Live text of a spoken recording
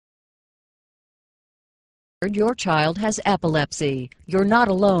Your child has epilepsy. You're not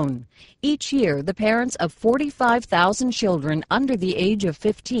alone. Each year, the parents of 45,000 children under the age of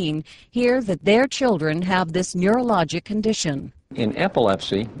 15 hear that their children have this neurologic condition. In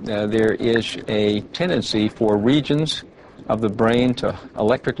epilepsy, there is a tendency for regions of the brain to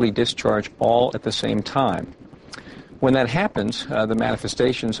electrically discharge all at the same time. When that happens, the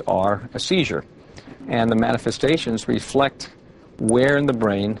manifestations are a seizure, and the manifestations reflect where in the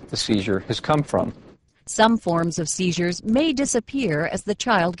brain the seizure has come from. Some forms of seizures may disappear as the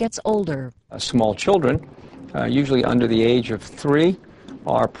child gets older. Small children, usually under the age of 3,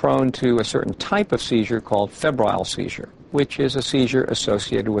 are prone to a certain type of seizure called febrile seizure, which is a seizure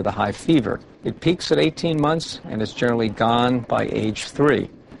associated with a high fever. It peaks at 18 months and is generally gone by age 3.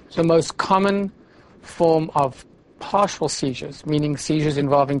 The most common form of partial seizures, meaning seizures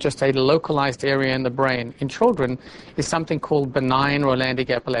involving just a localized area in the brain in children, is something called benign Rolandic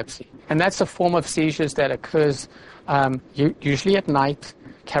epilepsy. And that's a form of seizures that occurs usually at night,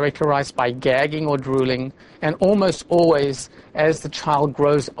 characterized by gagging or drooling, and almost always as the child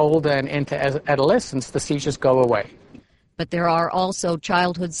grows older and enters adolescence, the seizures go away. But there are also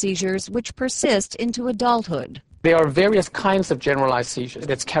childhood seizures which persist into adulthood. There are various kinds of generalized seizures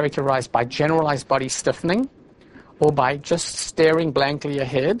that's characterized by generalized body stiffening, or by just staring blankly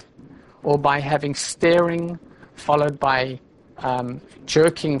ahead, or by having staring followed by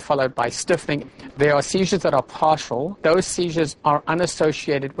jerking followed by stiffening. There are seizures that are partial. Those seizures are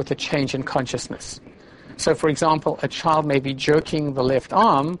unassociated with a change in consciousness. So, for example, a child may be jerking the left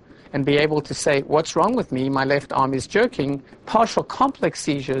arm and be able to say, "What's wrong with me? My left arm is jerking." Partial complex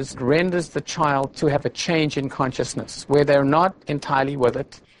seizures renders the child to have a change in consciousness, where they're not entirely with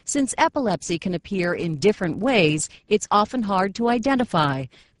it. Since epilepsy can appear in different ways, it's often hard to identify.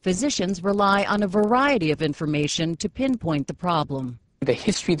 Physicians rely on a variety of information to pinpoint the problem. The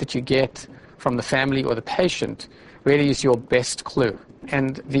history that you get from the family or the patient really is your best clue.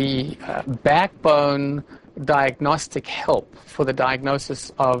 And the backbone diagnostic help for the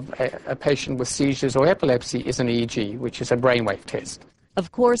diagnosis of a patient with seizures or epilepsy is an EEG, which is a brainwave test.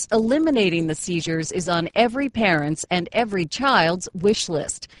 Of course, eliminating the seizures is on every parent's and every child's wish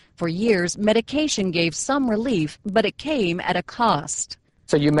list. For years, medication gave some relief, but it came at a cost.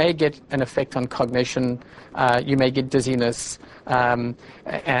 So you may get an effect on cognition, you may get dizziness,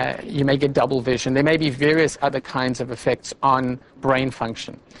 you may get double vision. There may be various other kinds of effects on brain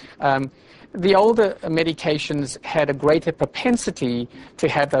function. The older medications had a greater propensity to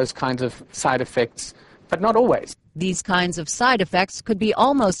have those kinds of side effects, but not always. These kinds of side effects could be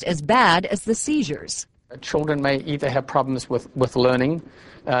almost as bad as the seizures. Children may either have problems with learning,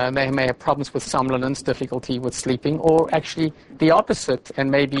 they may have problems with somnolence, difficulty with sleeping, or actually the opposite,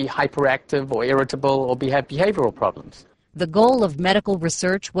 and may be hyperactive or irritable or have behavioral problems. The goal of medical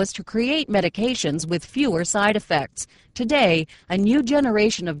research was to create medications with fewer side effects. Today, a new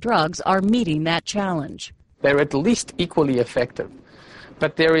generation of drugs are meeting that challenge. They're at least equally effective.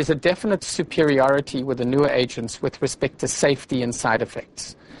 But there is a definite superiority with the newer agents with respect to safety and side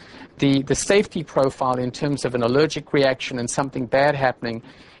effects. The safety profile in terms of an allergic reaction and something bad happening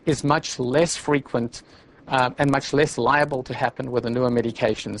is much less frequent and much less liable to happen with the newer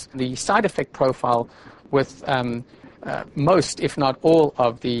medications. The side effect profile with most, if not all,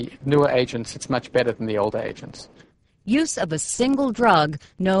 of the newer agents, it's much better than the older agents. Use of a single drug,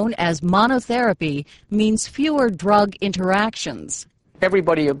 known as monotherapy, means fewer drug interactions.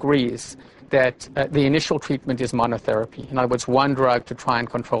 Everybody agrees that the initial treatment is monotherapy. In other words, one drug to try and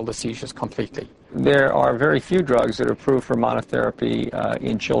control the seizures completely. There are very few drugs that are approved for monotherapy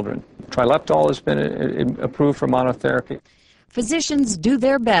in children. Trileptal has been approved for monotherapy. Physicians do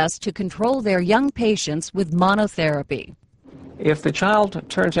their best to control their young patients with monotherapy. If the child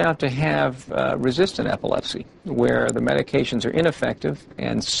turns out to have resistant epilepsy, where the medications are ineffective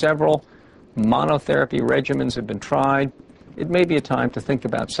and several monotherapy regimens have been tried, it may be a time to think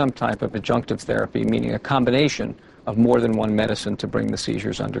about some type of adjunctive therapy, meaning a combination of more than one medicine to bring the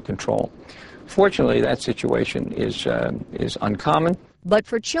seizures under control. Fortunately, that situation is uncommon. But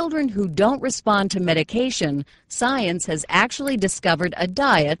for children who don't respond to medication, science has actually discovered a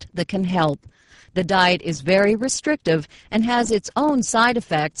diet that can help. The diet is very restrictive and has its own side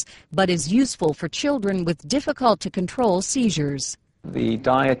effects, but is useful for children with difficult-to-control seizures. The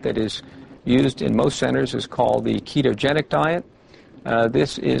diet that is used in most centers is called the ketogenic diet.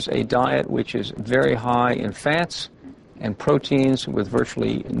 This is a diet which is very high in fats and proteins with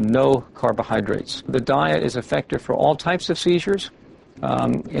virtually no carbohydrates. The diet is effective for all types of seizures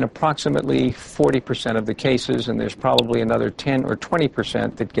in approximately 40% of the cases, and there's probably another 10 or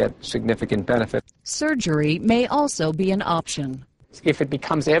 20% that get significant benefit. Surgery may also be an option. If it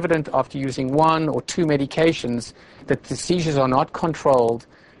becomes evident after using 1 or 2 medications that the seizures are not controlled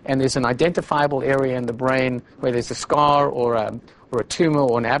and there's an identifiable area in the brain where there's a scar or a tumor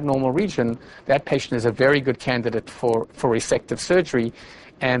or an abnormal region, that patient is a very good candidate for resective surgery,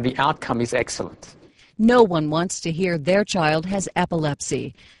 and the outcome is excellent. No one wants to hear their child has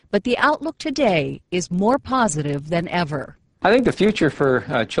epilepsy, but the outlook today is more positive than ever. I think the future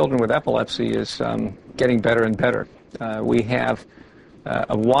for children with epilepsy is getting better and better. We have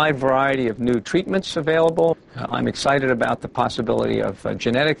a wide variety of new treatments available. I'm excited about the possibility of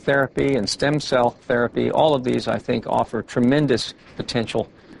genetic therapy and stem cell therapy. All of these, I think, offer tremendous potential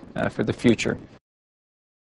for the future.